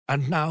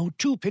And now,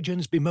 two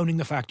pigeons bemoaning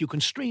the fact you can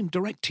stream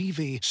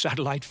DirecTV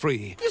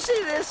satellite-free. You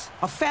see this?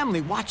 A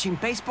family watching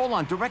baseball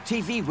on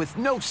DirecTV with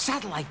no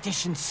satellite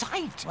dish in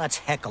sight. Let's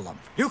heckle them.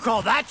 You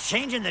call that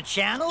changing the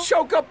channel?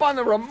 Choke up on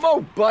the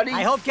remote, buddy.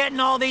 I hope getting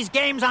all these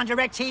games on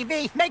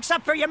DirecTV makes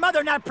up for your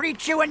mother not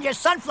pre-chewing your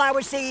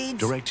sunflower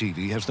seeds.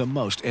 DirecTV has the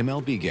most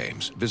MLB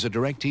games. Visit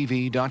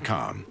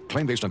DirecTV.com.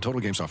 Claim based on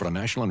total games offered on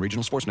national and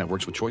regional sports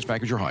networks with choice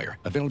package or higher.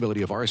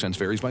 Availability of RSNs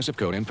varies by zip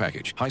code and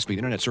package. High-speed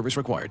internet service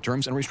required.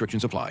 Terms and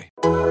restrictions apply.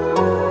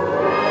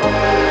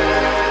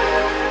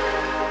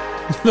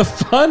 The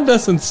fun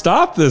doesn't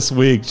stop this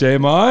week,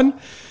 J-Mon.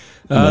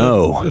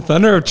 No. The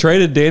Thunder have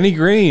traded Danny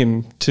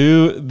Green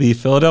to the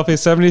Philadelphia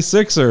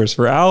 76ers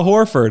for Al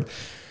Horford.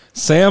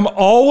 Sam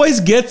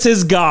always gets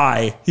his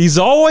guy. He's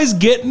always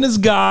getting his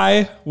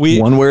guy.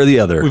 One way or the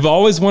other. We've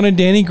always wanted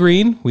Danny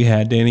Green. We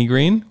had Danny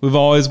Green. We've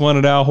always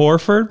wanted Al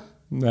Horford.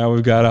 Now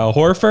we've got Al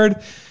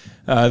Horford.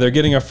 They're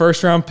getting a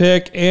first-round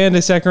pick and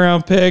a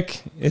second-round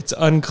pick. It's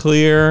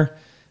unclear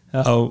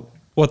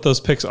what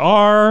those picks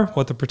are,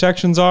 what the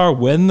protections are,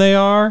 when they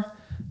are.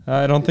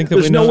 I don't think that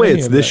There's we know. no way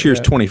it's this year's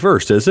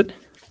 21st, is it?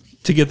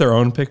 To get their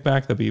own pick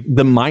back, that'd be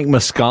the Mike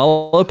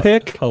Muscala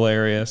pick.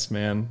 Hilarious,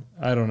 man.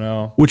 I don't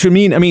know. Which would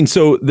mean,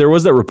 so there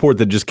was that report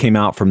that just came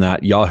out from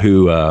that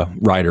Yahoo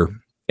writer,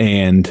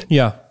 and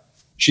yeah,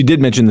 she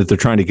did mention that they're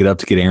trying to get up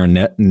to get Aaron.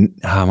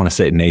 I want to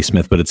say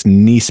Naismith, but it's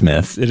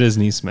Nesmith. It is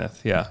Nesmith,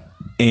 yeah.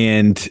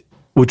 And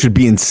which would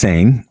be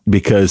insane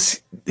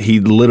because he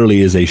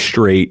literally is a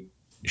straight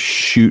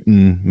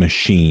shooting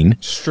machine.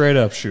 Straight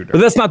up shooter.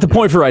 But that's not the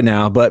point for right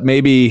now, but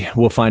maybe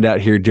we'll find out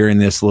here during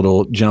this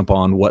little jump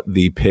on what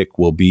the pick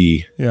will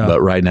be. Yeah.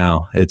 But right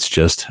now, it's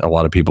just a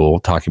lot of people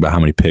talking about how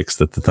many picks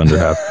that the Thunder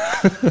have.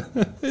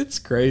 It's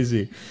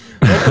crazy.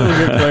 Hopefully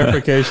we'll get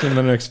clarification in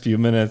the next few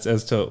minutes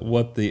as to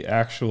what the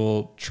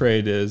actual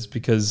trade is,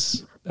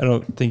 because I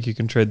don't think you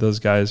can trade those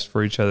guys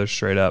for each other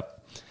straight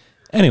up.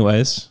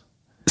 Anyways.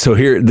 So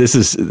here, this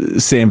is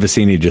Sam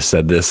Vecini just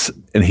said this,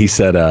 and he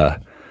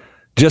said,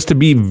 just to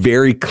be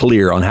very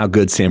clear on how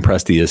good Sam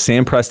Presti is,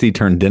 Sam Presti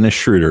turned Dennis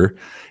Schroeder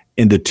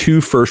into 2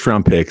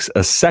 first-round picks,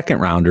 a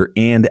second-rounder,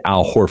 and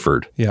Al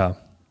Horford. Yeah,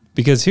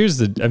 because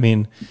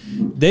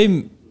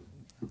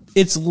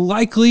it's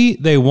likely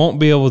they won't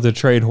be able to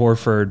trade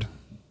Horford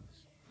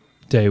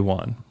day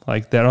one.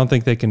 Like, I don't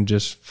think they can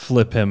just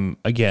flip him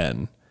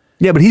again.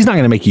 Yeah, but he's not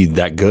going to make you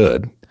that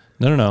good.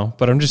 No.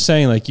 But I'm just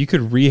saying, like, you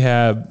could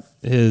rehab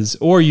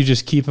or you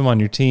just keep him on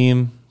your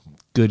team.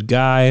 Good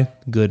guy,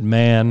 good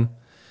man.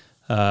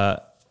 I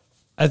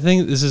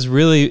think it's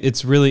really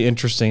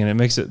interesting, and it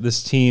makes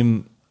this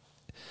team.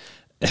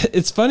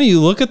 It's funny.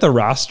 You look at the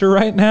roster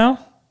right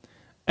now,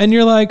 and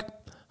you're like,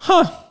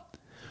 "Huh,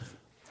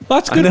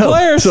 lots of good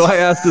players." So I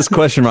asked this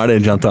question right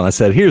and jumped on. I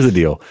said, "Here's the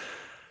deal: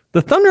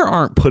 the Thunder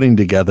aren't putting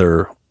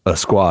together a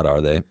squad,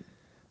 are they?"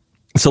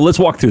 So let's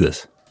walk through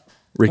this: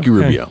 Ricky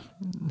Rubio,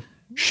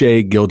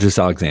 Shai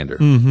Gilgeous-Alexander,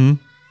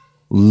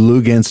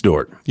 Luguentz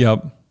Dort,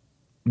 yep,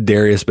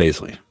 Darius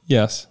Bazley,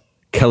 yes,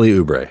 Kelly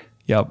Oubre,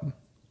 yep.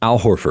 Al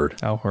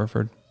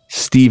Horford.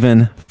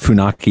 Stephen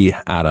Funaki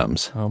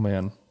Adams. Oh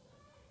man.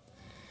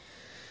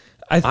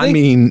 I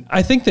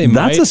think they might.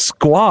 That's a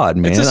squad,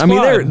 man. It's a I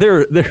squad.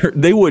 mean,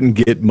 they wouldn't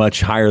get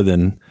much higher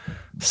than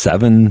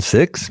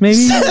 7-6, maybe.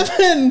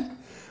 7.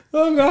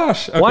 Oh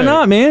gosh. Okay. Why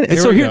not, man?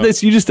 Here So we here, go.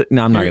 this you just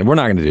no. We're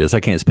not going to do this.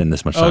 I can't spend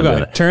this much time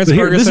doing it. Terrence But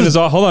here, Ferguson is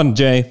all. Hold on,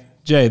 Jay.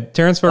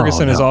 Terrence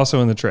Ferguson is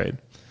also in the trade.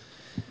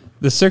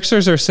 The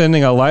Sixers are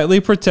sending a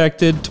lightly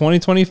protected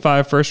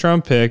 2025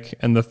 first-round pick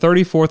and the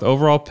 34th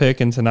overall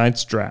pick in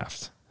tonight's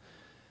draft.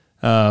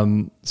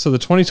 So the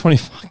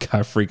 2025, I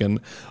freaking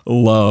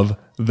love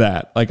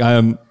that. Like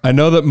I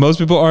know that most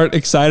people aren't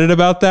excited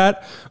about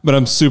that, but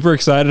I'm super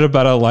excited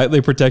about a lightly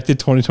protected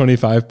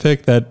 2025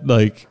 pick that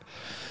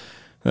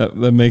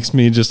that makes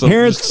me just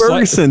Terrence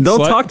Ferguson. Don't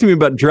talk to me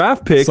about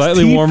draft picks.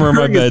 Slightly warmer in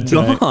my bed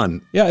tonight.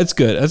 Gone. Yeah, it's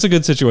good. That's a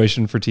good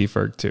situation for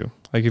T-Ferg too.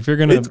 Like if you're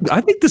gonna, I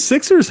think the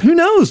Sixers. Who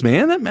knows,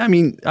 man? I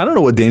mean, I don't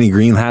know what Danny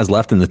Green has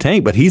left in the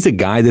tank, but he's a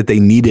guy that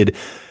they needed.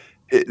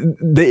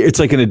 It's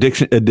like an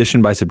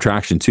addition by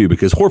subtraction too,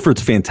 because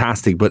Horford's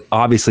fantastic, but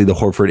obviously the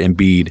Horford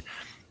Embiid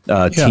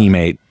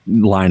teammate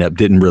lineup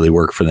didn't really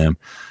work for them.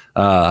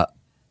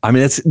 I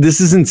mean,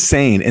 this is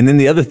insane. And then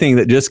the other thing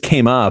that just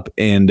came up,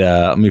 and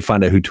let me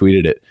find out who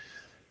tweeted it.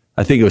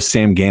 I think it was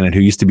Sam Gannon,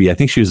 who used to be, I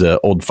think she was an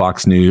old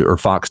Fox News or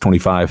Fox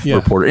 25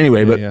 reporter.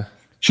 Anyway,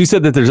 she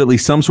said that there's at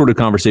least some sort of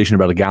conversation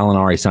about a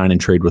Gallinari sign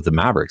and trade with the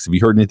Mavericks. Have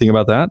you heard anything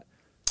about that?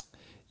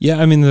 Yeah,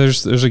 I mean,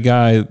 there's a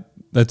guy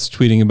that's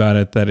tweeting about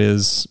it that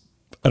is,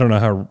 I don't know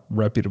how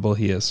reputable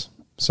he is.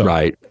 So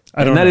right.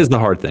 And that is the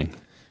hard thing.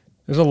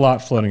 There's a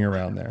lot floating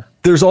around there.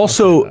 There's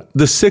also,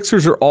 the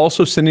Sixers are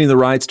also sending the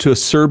rights to a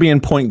Serbian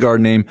point guard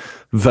named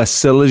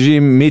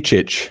Vasilije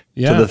Micic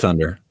to the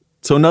Thunder.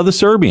 So another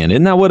Serbian.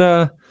 Isn't that what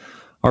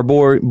our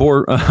boy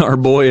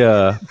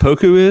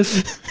Poku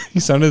is? He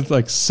sounded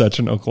like such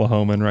an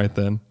Oklahoman right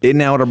then. Isn't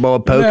that what our boy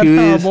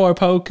Poku is? Our boy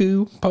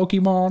Poku,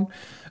 Pokemon.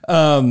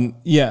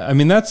 Yeah, I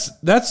mean,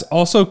 that's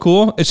also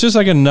cool. It's just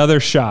like another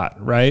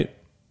shot, right?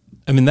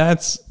 I mean,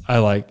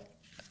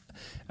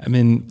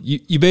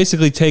 you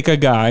basically take a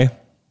guy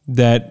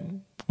that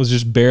was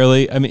just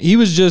barely, he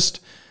was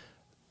just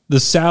the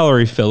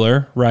salary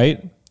filler,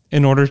 right?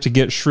 In order to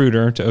get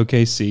Schroeder to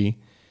OKC.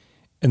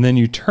 And then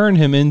you turn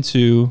him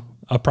into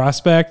a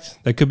prospect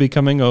that could be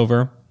coming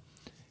over.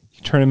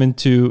 You turn him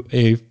into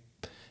a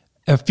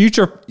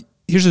future.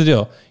 Here's the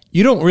deal.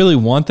 You don't really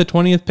want the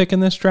 20th pick in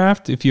this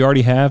draft if you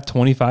already have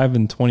 25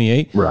 and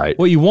 28. Right.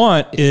 What you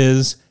want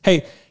is,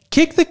 hey,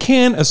 kick the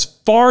can as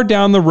far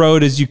down the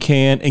road as you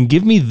can and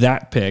give me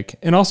that pick.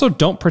 And also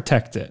don't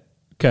protect it.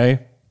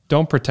 Okay?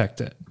 Don't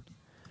protect it.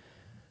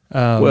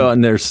 Well,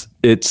 and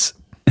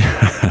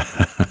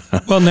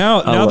well,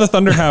 now the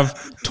Thunder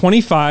have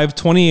 25,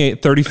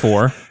 28,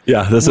 34.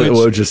 Yeah, that's what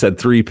Woj just said.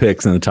 3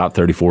 picks in the top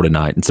 34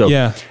 tonight. And so,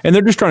 and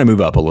they're just trying to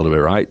move up a little bit,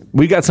 right?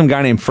 We got some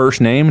guy named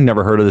First Name.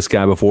 Never heard of this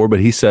guy before, but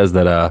he says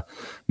that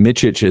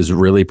Micic is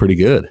really pretty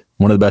good.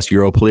 One of the best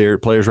Euro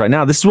players right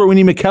now. This is where we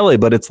need Michele,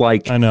 but it's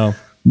like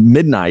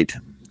midnight,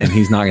 and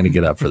he's not going to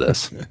get up for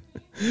this.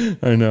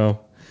 I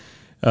know.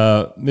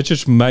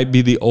 Micic might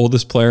be the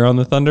oldest player on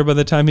the Thunder by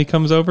the time he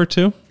comes over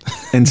too.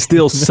 And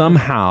still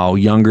somehow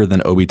younger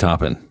than Obi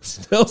Toppin.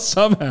 Still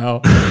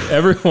somehow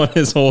everyone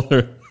is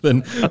older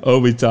than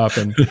Obi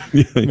Toppin.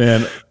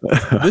 Man,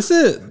 this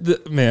is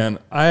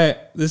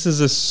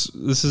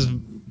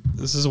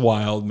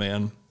wild,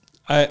 man.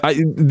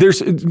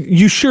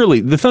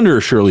 The Thunder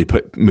are surely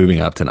moving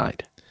up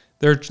tonight.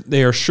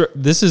 They are sure.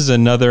 This is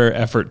another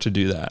effort to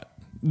do that.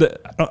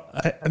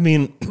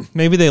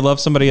 Maybe they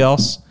love somebody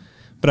else.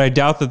 But I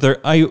doubt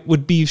that I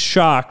would be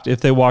shocked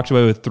if they walked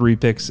away with 3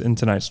 picks in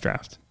tonight's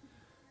draft.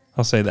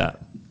 I'll say that.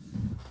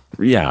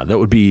 Yeah, that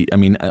would be,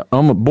 I'm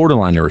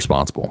borderline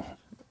irresponsible.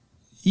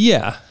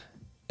 Yeah.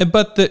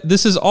 But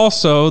this is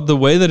also the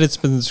way that it's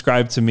been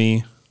described to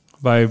me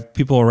by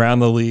people around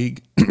the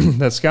league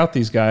that scout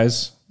these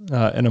guys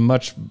in a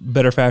much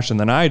better fashion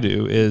than I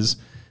do is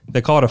they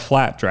call it a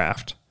flat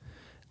draft.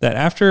 That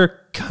after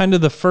kind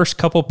of the first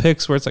couple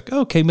picks where it's like,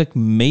 okay,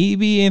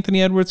 maybe Anthony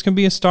Edwards can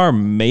be a star.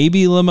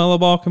 Maybe LaMelo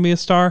Ball can be a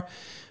star.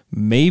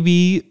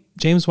 Maybe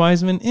James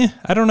Wiseman.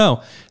 I don't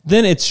know.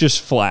 Then it's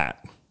just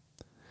flat.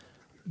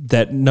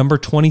 That number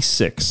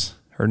 26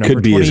 or number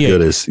could be 28 as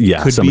good as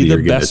could be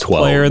the best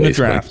 12, player in the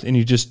basically. draft, and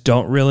you just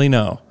don't really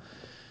know.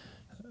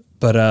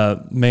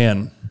 But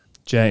man,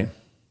 Jay.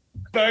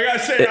 But I gotta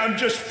say, I'm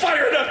just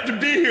fired up to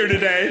be here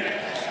today.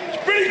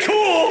 It's pretty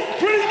cool.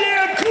 Pretty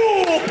damn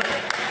cool.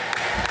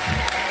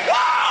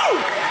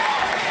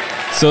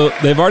 So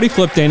they've already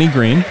flipped Danny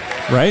Green,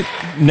 right?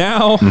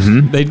 Now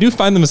they do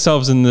find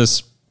themselves in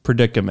this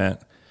predicament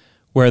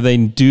where they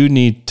do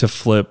need to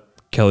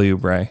flip Kelly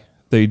Oubre.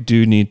 They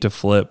do need to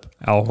flip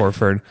Al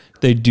Horford.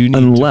 They do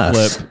need to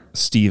flip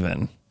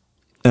Steven.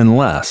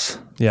 Unless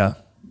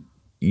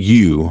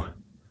you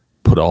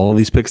put all of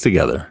these picks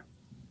together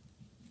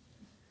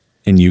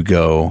and you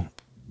go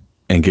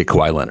and get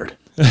Kawhi Leonard.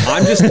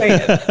 I'm just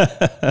saying.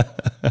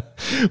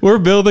 We're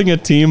building a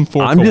team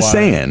for I'm Kawhi. just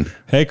saying.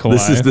 Hey,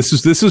 Kawhi.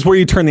 This is where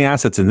you turn the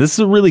assets in. This is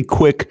a really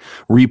quick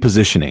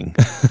repositioning.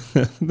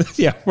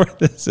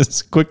 This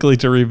is quickly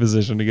to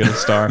reposition to get a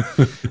star.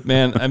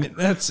 Man,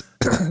 that's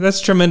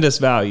tremendous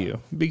value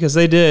because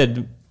they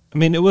did.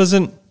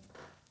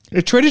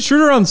 They traded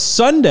Schroeder on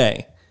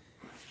Sunday.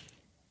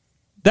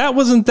 That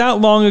wasn't that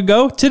long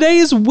ago. Today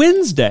is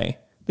Wednesday.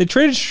 They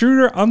traded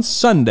Schroeder on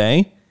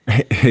Sunday.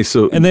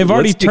 And they've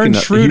already turned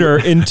Schroeder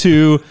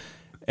into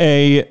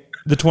the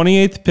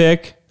 28th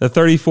pick, the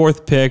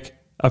 34th pick,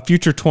 a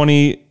future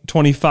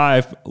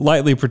 2025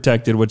 lightly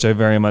protected, which I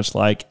very much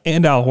like,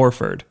 and Al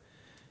Horford.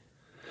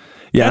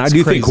 Yeah, I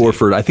do think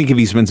Horford, I think if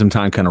he spends some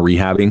time kind of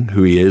rehabbing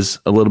who he is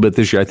a little bit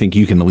this year, I think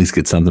you can at least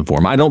get something for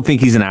him. I don't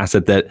think he's an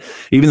asset that,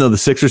 even though the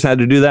Sixers had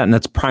to do that, and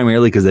that's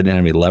primarily because they didn't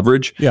have any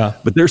leverage. Yeah.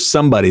 But there's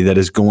somebody that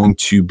is going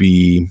to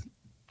be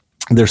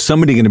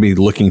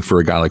looking for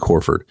a guy like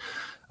Horford.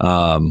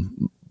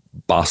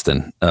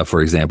 Boston,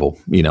 for example,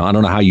 I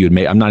don't know how you would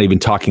make. I'm not even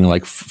talking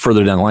like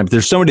further down the line, but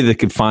there's somebody that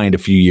could find a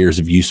few years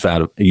of use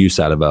out of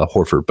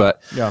Horford.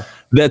 But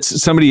that's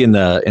somebody in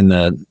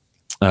the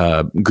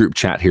group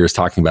chat here is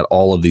talking about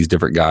all of these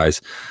different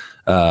guys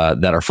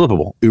that are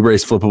flippable.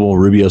 Oubre's flippable,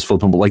 Rubio's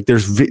flippable. Like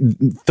there's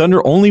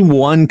Thunder only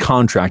one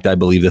contract I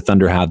believe the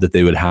Thunder have that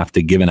they would have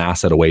to give an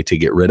asset away to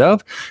get rid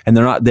of, and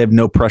they have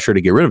no pressure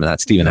to get rid of it.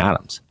 That's Steven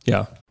Adams.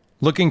 Yeah.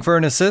 Looking for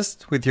an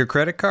assist with your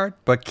credit card,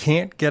 but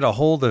can't get a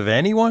hold of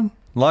anyone?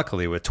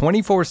 Luckily, with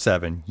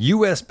 24/7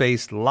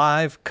 U.S.-based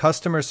live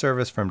customer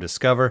service from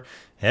Discover,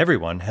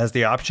 everyone has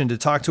the option to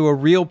talk to a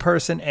real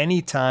person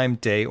anytime,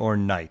 day or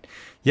night.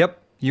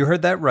 Yep, you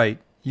heard that right.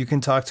 You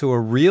can talk to a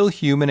real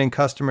human in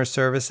customer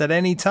service at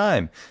any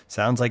time.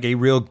 Sounds like a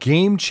real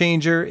game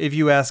changer if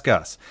you ask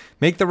us.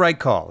 Make the right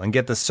call and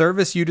get the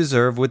service you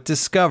deserve with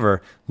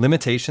Discover.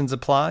 Limitations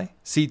apply.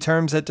 See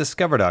terms at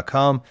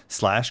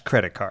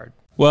discover.com/creditcard.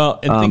 Well,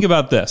 and think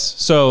about this.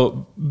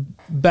 So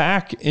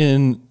back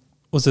in,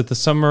 was it the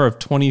summer of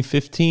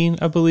 2015,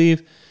 I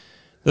believe,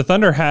 the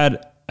Thunder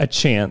had a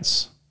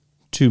chance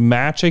to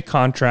match a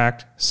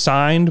contract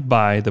signed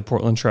by the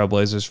Portland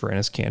Trailblazers for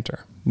Enes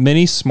Kanter.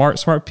 Many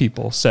smart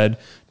people said,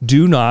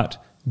 do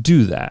not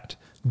do that.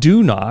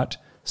 Do not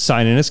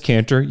sign Enes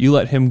Kanter. You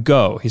let him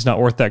go. He's not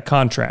worth that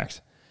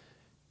contract.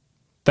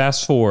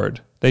 Fast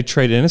forward. They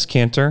trade Enes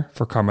Kanter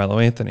for Carmelo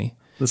Anthony.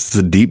 This is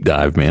a deep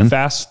dive, man.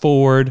 Fast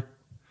forward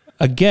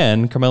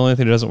again. Carmelo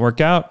Anthony doesn't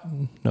work out.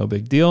 No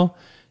big deal.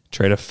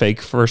 Trade a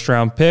fake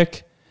first-round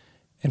pick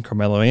and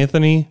Carmelo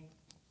Anthony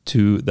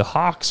to the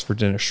Hawks for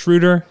Dennis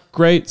Schroeder.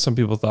 Great. Some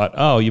people thought,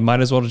 oh, you might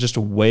as well just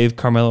waive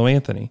Carmelo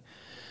Anthony.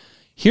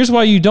 Here's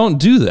why you don't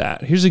do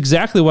that. Here's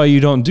exactly why you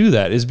don't do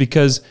that, is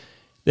because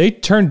they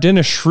turned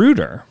Dennis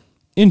Schroeder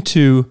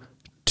into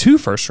 2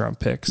 first-round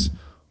picks,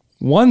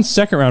 1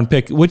 second-round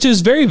pick, which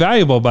is very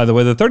valuable, by the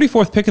way. The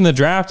 34th pick in the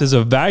draft is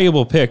a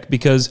valuable pick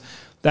because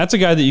that's a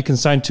guy that you can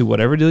sign to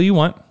whatever deal you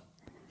want,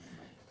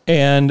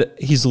 and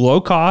he's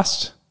low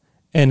cost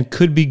and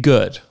could be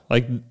good.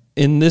 Like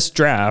in this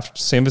draft,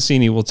 Sam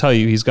Vecini will tell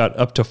you he's got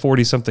up to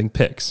 40-something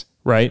picks,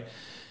 right?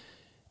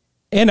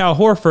 And Al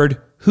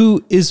Horford,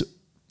 who is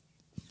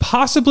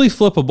possibly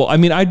flippable. I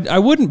mean, I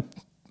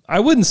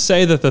wouldn't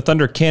say that the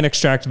Thunder can't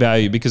extract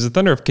value, because the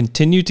Thunder have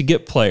continued to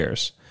get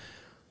players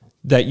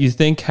that you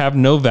think have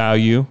no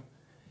value,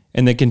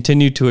 and they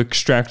continue to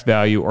extract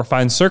value or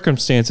find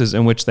circumstances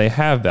in which they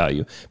have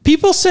value.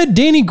 People said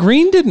Danny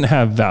Green didn't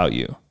have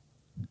value.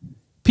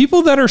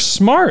 People that are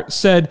smart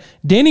said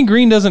Danny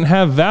Green doesn't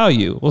have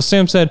value. Well,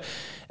 Sam said,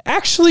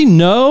 actually,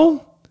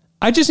 no.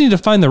 I just need to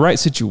find the right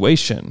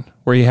situation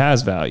where he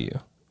has value.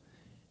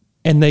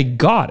 And they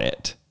got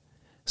it.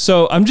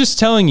 So I'm just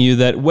telling you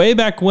that way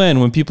back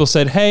when people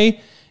said, hey,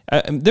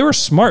 there were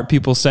smart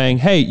people saying,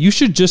 hey, you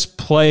should just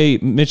play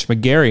Mitch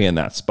McGary in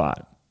that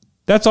spot.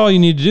 That's all you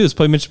need to do is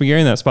play Mitch McGary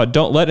in that spot.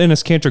 Don't let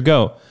Enes Kanter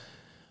go.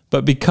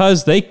 But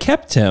because they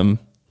kept him,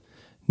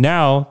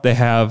 now they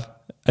have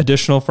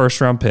additional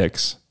first-round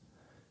picks,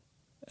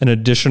 an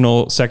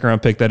additional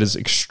second-round pick that is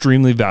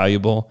extremely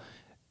valuable,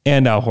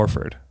 and Al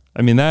Horford.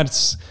 I mean,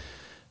 it's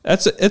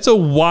a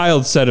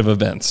wild set of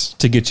events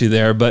to get you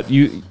there, but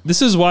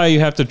this is why you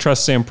have to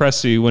trust Sam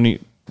Presti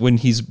when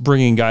he's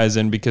bringing guys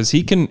in, because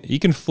he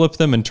can flip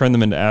them and turn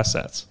them into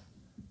assets.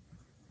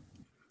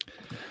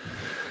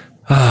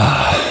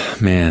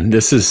 Man,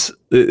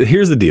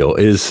 here's the deal: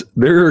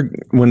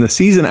 when the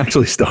season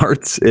actually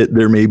starts,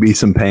 there may be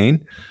some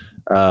pain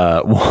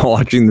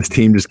watching this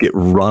team just get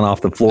run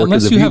off the floor.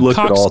 Unless you have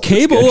Cox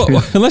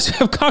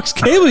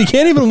Cable, you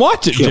can't even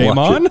watch it,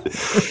 Jamon.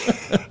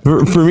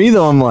 For me,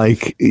 though, I'm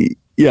like,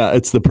 yeah,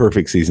 it's the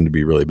perfect season to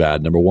be really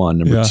bad. Number one.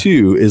 Number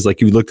two is,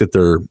 like, you looked at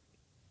their,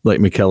 like,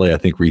 Michele, I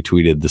think,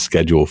 retweeted the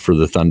schedule for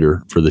the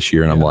Thunder for this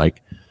year, and I'm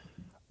like,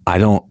 I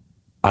don't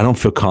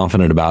feel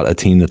confident about a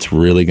team that's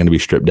really going to be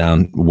stripped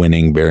down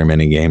winning very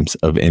many games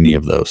of any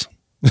of those.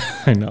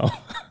 I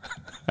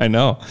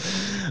know.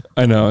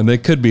 And they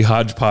could be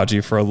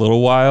hodgepodgey for a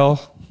little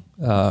while.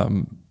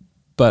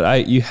 But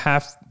I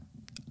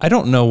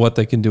don't know what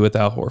they can do with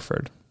Al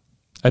Horford.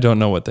 I don't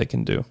know what they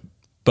can do.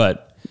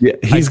 But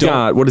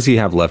yeah, what does he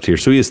have left here?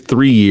 So he has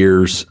 3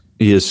 years.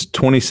 He is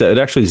 27.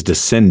 It actually is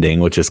descending,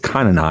 which is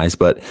kind of nice,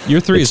 but year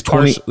three is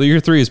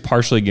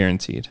partially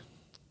guaranteed.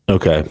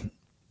 Okay.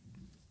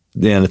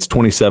 Yeah, and it's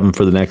 27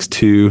 for the next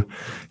 2.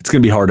 It's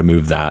going to be hard to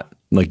move that.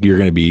 Like, you're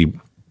going to be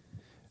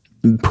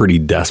pretty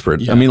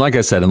desperate. Yeah. I mean, like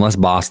I said, unless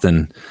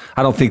Boston,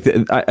 I don't think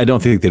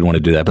they'd want to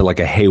do that. But like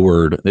a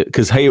Hayward,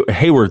 because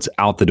Hayward's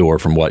out the door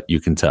from what you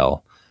can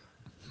tell.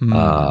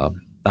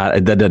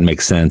 That doesn't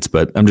make sense.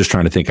 But I'm just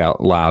trying to think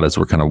out loud as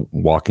we're kind of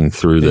walking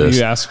through this.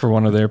 You ask for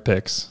one of their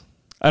picks.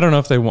 I don't know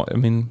if they want. I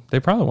mean,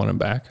 they probably want him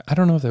back. I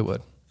don't know if they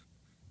would.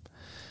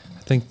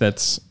 I think I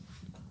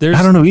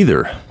don't know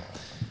either.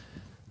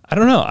 I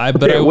don't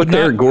know. What's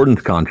Eric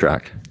Gordon's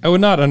contract? I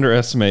would not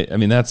underestimate. I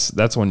mean,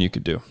 that's one you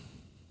could do,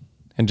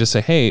 and just say,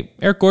 "Hey,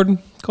 Eric Gordon,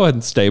 go ahead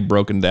and stay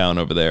broken down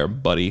over there,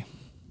 buddy.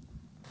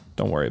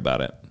 Don't worry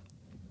about it."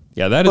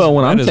 Yeah, that is. Well,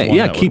 when I'm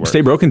saying,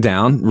 stay broken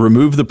down.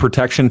 Remove the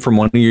protection from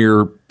one of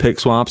your pick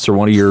swaps or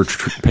one of your,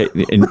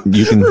 and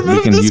you can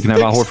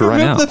have Al Horford right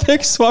now. The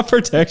pick swap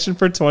protection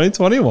for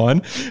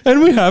 2021,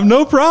 and we have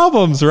no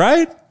problems,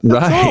 right?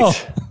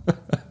 That's right.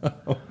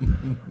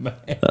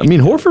 I mean,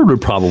 Horford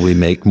would probably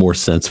make more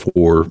sense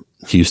for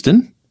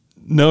Houston.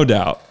 No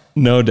doubt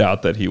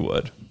that he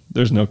would.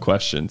 There's no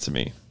question to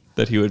me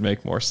that he would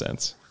make more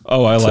sense.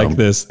 Oh, I like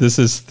this. This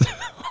is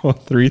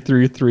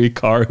 333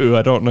 Karu.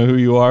 I don't know who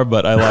you are,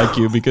 but I like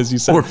you because you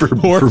said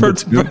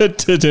Horford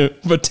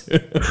Batum.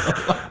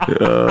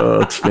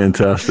 That's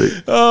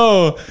fantastic.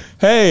 Oh,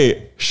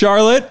 hey,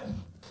 Charlotte.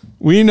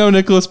 We know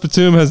Nicholas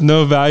Batum has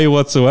no value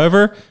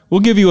whatsoever.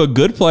 We'll give you a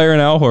good player in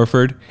Al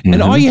Horford. Mm-hmm.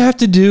 And all you have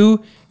to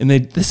do,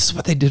 this is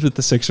what they did with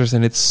the Sixers,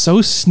 and it's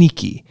so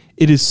sneaky.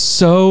 It is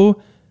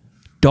so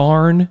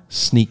darn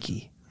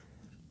sneaky.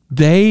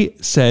 They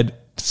said,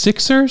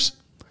 Sixers,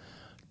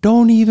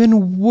 don't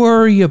even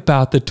worry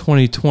about the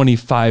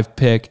 2025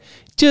 pick.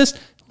 Just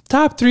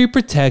top 3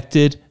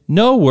 protected,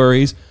 no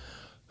worries.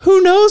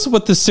 Who knows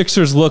what the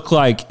Sixers look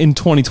like in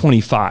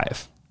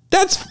 2025?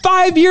 That's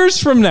 5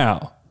 years from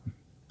now.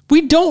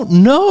 We don't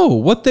know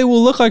what they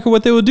will look like or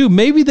what they will do.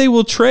 Maybe they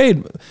will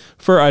trade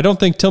for, I don't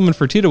think Tillman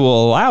Fertitta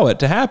will allow it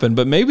to happen,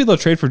 but maybe they'll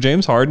trade for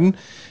James Harden.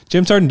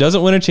 James Harden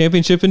doesn't win a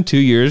championship in 2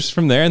 years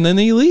from there, and then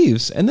he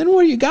leaves. And then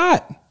what do you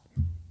got?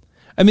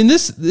 I mean,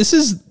 that's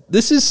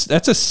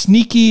a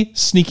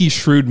sneaky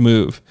shrewd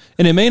move.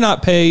 And it may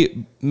not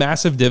pay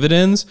massive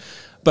dividends,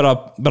 but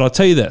I'll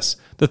tell you this.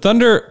 The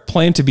Thunder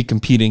plan to be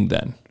competing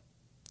then.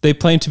 They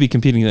plan to be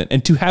competing then.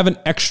 And to have an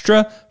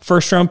extra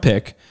first-round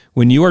pick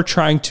when you are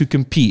trying to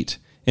compete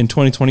in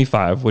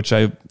 2025, which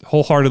I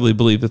wholeheartedly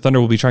believe the Thunder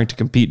will be trying to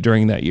compete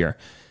during that year,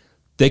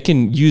 they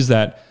can use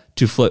that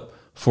to flip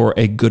for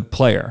a good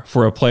player,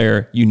 for a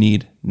player you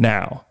need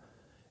now.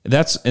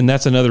 That's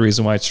another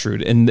reason why it's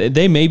shrewd. And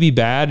they may be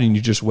bad and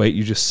you just wait,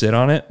 you just sit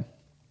on it.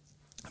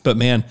 But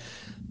man,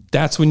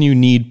 that's when you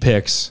need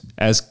picks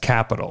as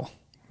capital,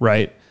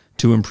 right,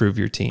 to improve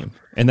your team.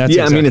 And that's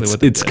exactly what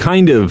they did.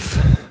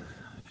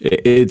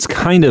 It's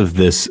kind of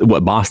this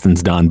what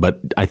Boston's done,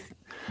 but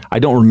I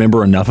don't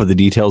remember enough of the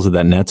details of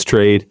that Nets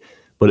trade,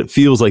 but it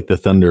feels like the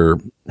Thunder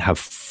have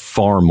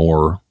far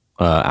more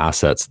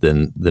assets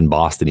than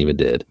Boston even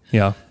did.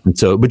 Yeah. And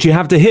so, but you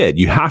have to hit.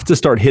 You have to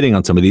start hitting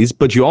on some of these,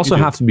 but you also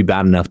have to be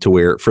bad enough to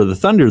where for the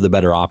Thunder, the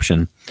better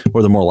option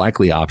or the more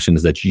likely option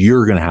is that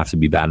you're going to have to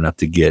be bad enough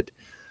to get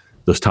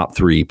those top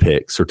 3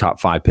 picks or top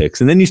 5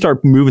 picks. And then you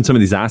start moving some of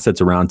these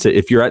assets around to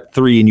if you're at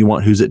 3 and you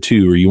want who's at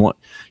 2 or you want,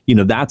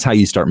 that's how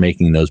you start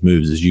making those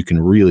moves is you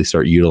can really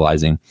start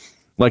utilizing.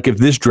 Like if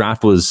this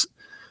draft was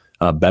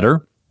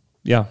better.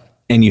 Yeah.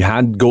 And you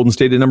had Golden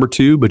State at number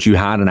 2, but you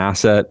had an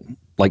asset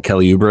like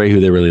Kelly Oubre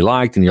who they really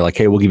liked. And you're like,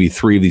 hey, we'll give you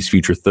 3 of these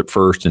future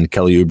first and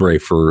Kelly Oubre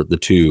for the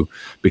 2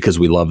 because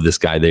we love this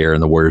guy there.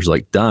 And the Warriors are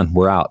like, done,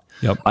 we're out.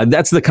 Yep.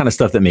 That's the kind of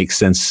stuff that makes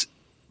sense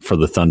for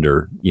the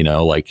Thunder,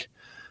 like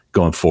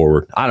going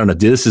forward. I don't know.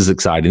 This is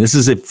exciting. This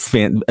is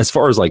as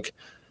far as like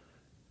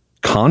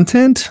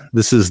content,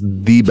 this is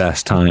the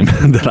best time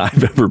that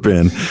I've ever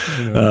been,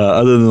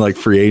 other than like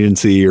free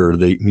agency or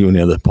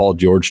the Paul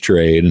George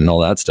trade and all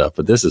that stuff.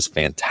 But this is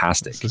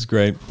fantastic. This is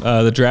great.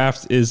 The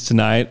draft is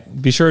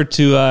tonight. Be sure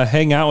to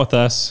hang out with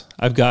us.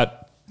 I've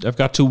got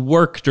to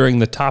work during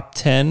the top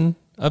 10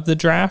 of the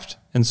draft,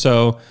 and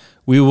so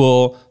we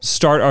will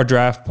start our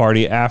draft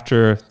party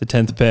after the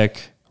 10th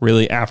pick.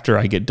 Really, after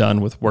I get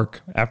done with work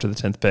after the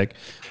 10th pick.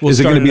 Is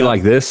it going to be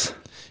like this?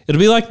 It'll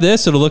be like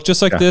this. It'll look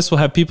just like this. We'll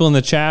have people in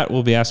the chat.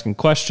 We'll be asking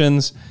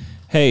questions.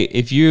 Hey,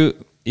 if you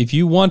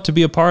want to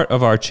be a part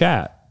of our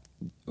chat,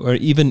 or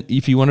even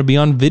if you want to be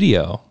on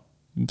video,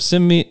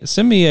 send me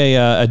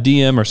a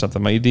DM or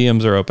something. My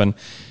DMs are open,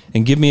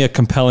 and give me a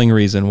compelling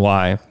reason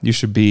why you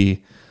should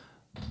be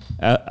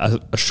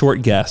a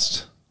short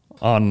guest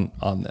on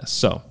this.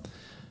 So,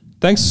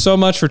 thanks so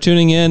much for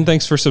tuning in.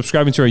 Thanks for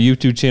subscribing to our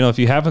YouTube channel. If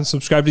you haven't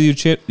subscribed to the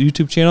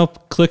YouTube channel,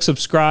 click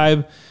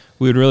subscribe.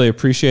 We would really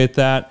appreciate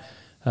that.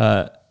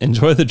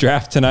 Enjoy the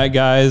draft tonight,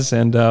 guys,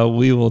 and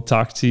we will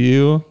talk to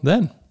you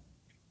then.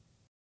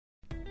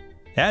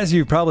 As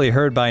you've probably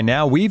heard by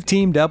now, we've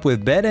teamed up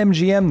with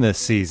BetMGM this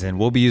season.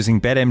 We'll be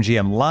using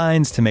BetMGM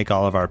lines to make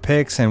all of our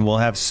picks, and we'll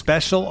have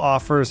special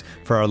offers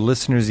for our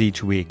listeners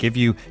each week. If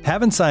you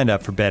haven't signed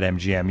up for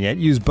BetMGM yet,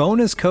 use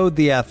bonus code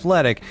The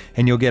Athletic,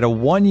 and you'll get a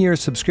 1-year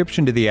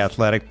subscription to The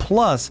Athletic,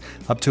 plus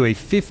up to a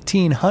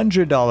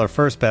 $1,500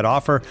 first bet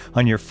offer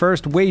on your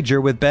first wager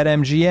with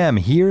BetMGM.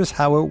 Here's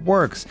how it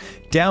works.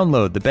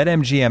 Download the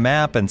BetMGM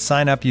app and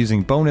sign up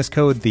using bonus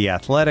code The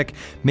Athletic.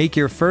 Make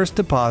your first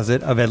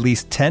deposit of at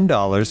least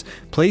 $10.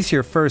 Place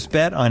your first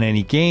bet on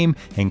any game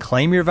and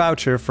claim your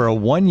voucher for a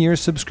 1-year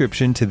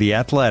subscription to The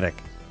Athletic.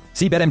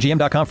 See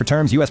BetMGM.com for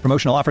terms. U.S.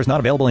 promotional offers not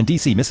available in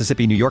D.C.,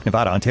 Mississippi, New York,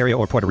 Nevada, Ontario,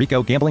 or Puerto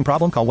Rico. Gambling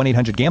problem? Call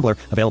 1-800-GAMBLER.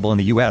 Available in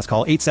the U.S.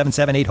 Call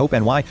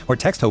 877-8-HOPE-NY or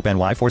text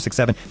HOPE-NY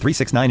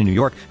 467-369 in New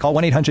York. Call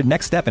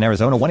 1-800-NEXT-STEP in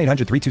Arizona.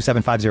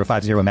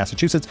 1-800-327-5050 in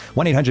Massachusetts.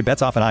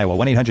 1-800-BETS-OFF in Iowa.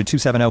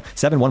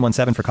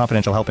 1-800-270-7117 for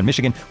confidential help in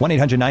Michigan.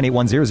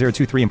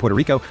 1-800-981-0023 in Puerto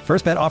Rico.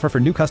 First bet offer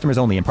for new customers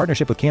only in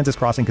partnership with Kansas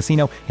Crossing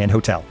Casino and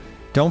Hotel.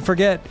 Don't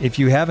forget, if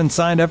you haven't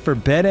signed up for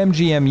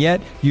BetMGM yet,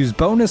 use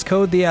bonus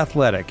code The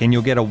Athletic, and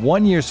you'll get a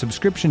 1-year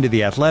subscription to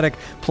The Athletic,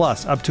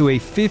 plus up to a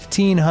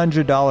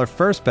 $1,500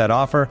 first bet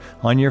offer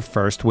on your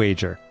first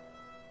wager.